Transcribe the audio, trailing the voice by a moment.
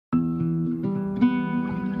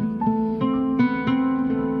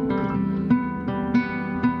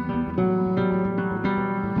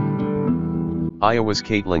Iowa's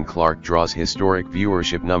Caitlin Clark draws historic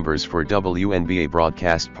viewership numbers for WNBA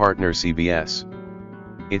broadcast partner CBS.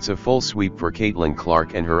 It's a full sweep for Caitlin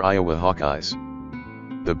Clark and her Iowa Hawkeyes.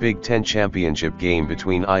 The Big Ten championship game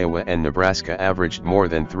between Iowa and Nebraska averaged more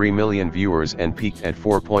than 3 million viewers and peaked at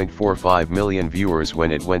 4.45 million viewers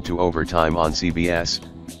when it went to overtime on CBS,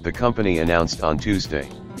 the company announced on Tuesday.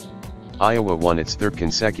 Iowa won its third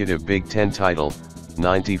consecutive Big Ten title,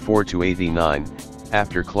 94-89,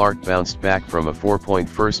 after Clark bounced back from a 4-point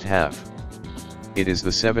first half. It is the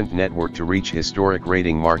seventh network to reach historic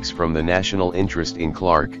rating marks from the national interest in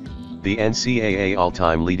Clark, the NCAA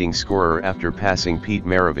all-time leading scorer after passing Pete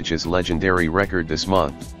Maravich's legendary record this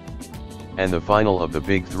month. And the final of the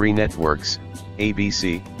Big Three networks,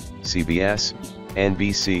 ABC, CBS,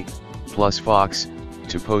 NBC, plus Fox,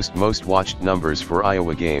 to post most watched numbers for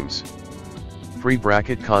Iowa games. Free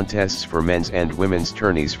bracket contests for men's and women's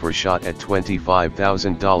tourneys for shot at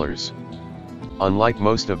 $25,000. Unlike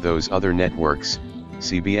most of those other networks,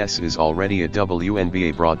 CBS is already a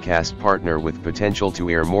WNBA broadcast partner with potential to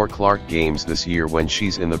air more Clark games this year when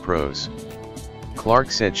she's in the pros. Clark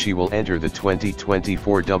said she will enter the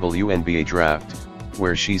 2024 WNBA draft,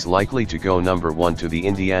 where she's likely to go number 1 to the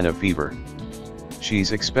Indiana Fever.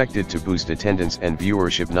 She's expected to boost attendance and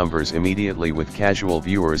viewership numbers immediately with casual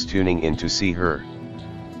viewers tuning in to see her.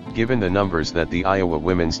 Given the numbers that the Iowa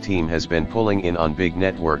women's team has been pulling in on big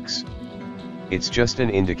networks, it's just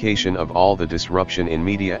an indication of all the disruption in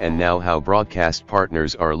media and now how broadcast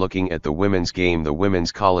partners are looking at the women's game, the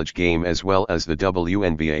women's college game, as well as the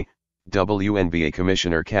WNBA. WNBA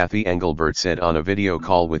Commissioner Kathy Engelbert said on a video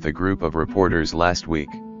call with a group of reporters last week.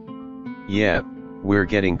 "Yeah, we're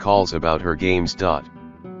getting calls about her games."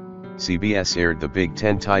 CBS aired the Big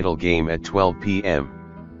Ten title game at 12 p.m.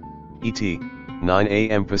 ET, 9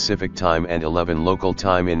 a.m. Pacific Time and 11 local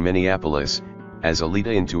time in Minneapolis, as a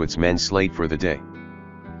lead-in to its men's slate for the day.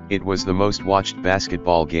 It was the most watched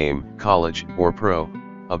basketball game, college or pro,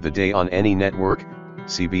 of the day on any network,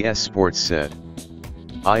 CBS Sports said.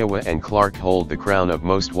 Iowa and Clark hold the crown of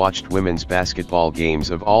most watched women's basketball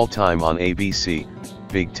games of all time on ABC,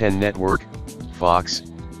 Big Ten Network, Fox,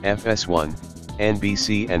 FS1,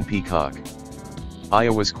 NBC and Peacock.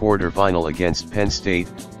 Iowa's quarterfinal against Penn State,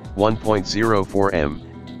 1.04 m,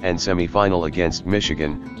 and semifinal against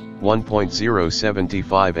Michigan,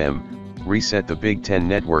 1.075 m, reset the Big Ten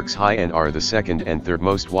Network's high and are the second and third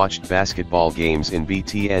most watched basketball games in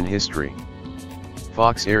BTN history.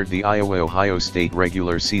 Fox aired the Iowa-Ohio State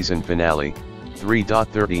regular season finale,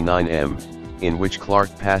 3.39 m, in which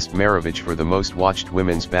Clark passed Maravich for the most watched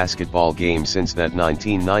women's basketball game since that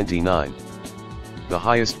 1999. The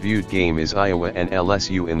highest viewed game is Iowa and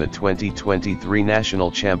LSU in the 2023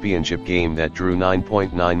 National Championship game that drew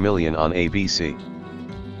 9.9 million on ABC.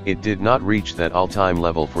 It did not reach that all-time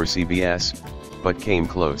level for CBS, but came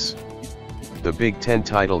close. The Big Ten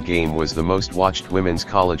title game was the most watched women's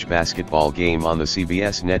college basketball game on the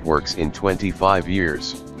CBS networks in 25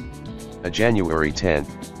 years. A January 10,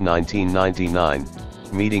 1999,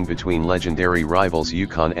 meeting between legendary rivals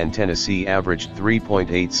UConn and Tennessee averaged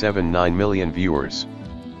 3.879 million viewers.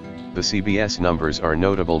 The CBS numbers are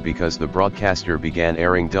notable because the broadcaster began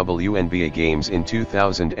airing WNBA games in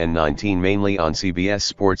 2019 mainly on CBS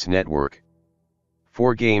Sports Network.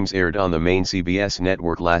 4 games aired on the main CBS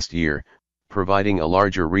network last year, providing a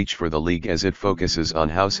larger reach for the league as it focuses on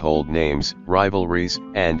household names, rivalries,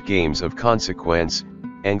 and games of consequence,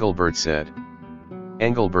 Engelbert said.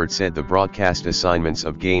 Engelbert said the broadcast assignments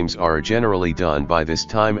of games are generally done by this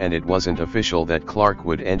time and it wasn't official that Clark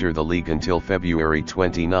would enter the league until February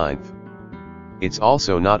 29. It's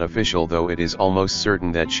also not official, though it is almost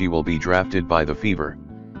certain that she will be drafted by the Fever.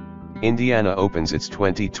 Indiana opens its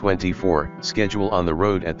 2024 schedule on the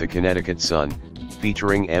road at the Connecticut Sun,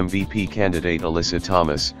 featuring MVP candidate Alyssa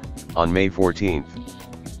Thomas, on May 14.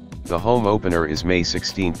 The home opener is May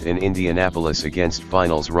 16 in Indianapolis against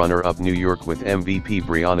finals runner-up New York with MVP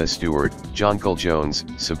Breanna Stewart, Jonquel Jones,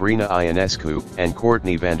 Sabrina Ionescu, and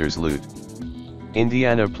Courtney Vandersloot.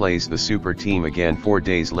 Indiana plays the Super Team again 4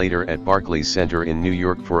 days later at Barclays Center in New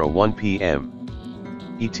York for a 1 p.m.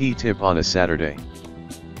 ET tip on a Saturday.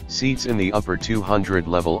 Seats in the upper 200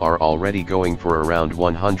 level are already going for around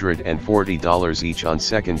 $140 each on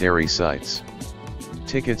secondary sites.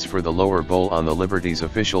 Tickets for the lower bowl on the Liberty's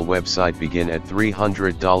official website begin at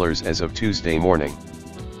 $300 as of Tuesday morning.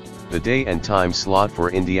 The day and time slot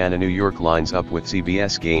for Indiana-New York lines up with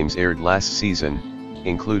CBS games aired last season,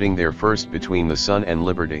 including their first between the Sun and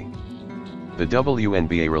Liberty. The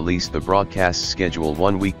WNBA released the broadcast schedule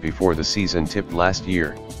 1 week before the season tipped last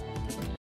year.